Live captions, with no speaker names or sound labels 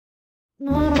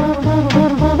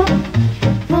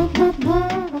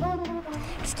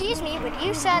Excuse me, would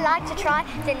you, sir, like to try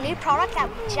the new product that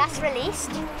we just released?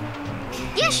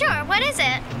 Yeah, sure. What is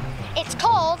it? It's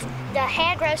called the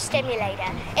Hair Growth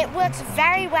Stimulator. It works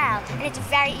very well and it's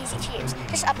very easy to use.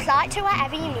 Just apply it to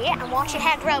wherever you need it and watch your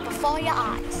hair grow before your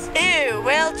eyes. Ew,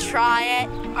 we'll try it.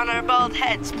 On our bald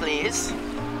heads, please.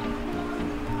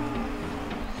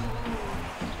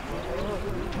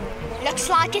 Looks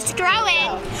like it's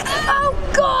growing. Oh,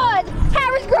 God!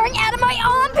 Hair is growing out of my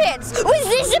armpits! Was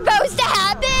this supposed to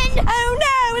happen? Oh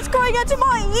no, it's growing out of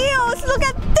my ears. Look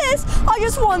at this. I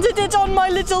just wanted it on my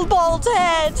little bald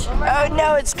head. Oh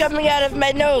no, it's coming out of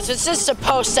my nose. Is this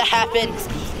supposed to happen?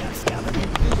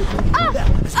 Oh,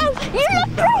 you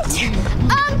look great.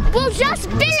 We'll just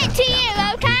bill it to you,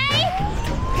 okay?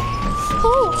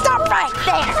 Oh, stop right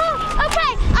there. Oh,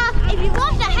 okay. If you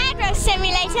want the hair growth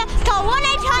simulator, call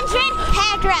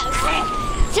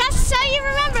 1-800-HAIR-GROWTH.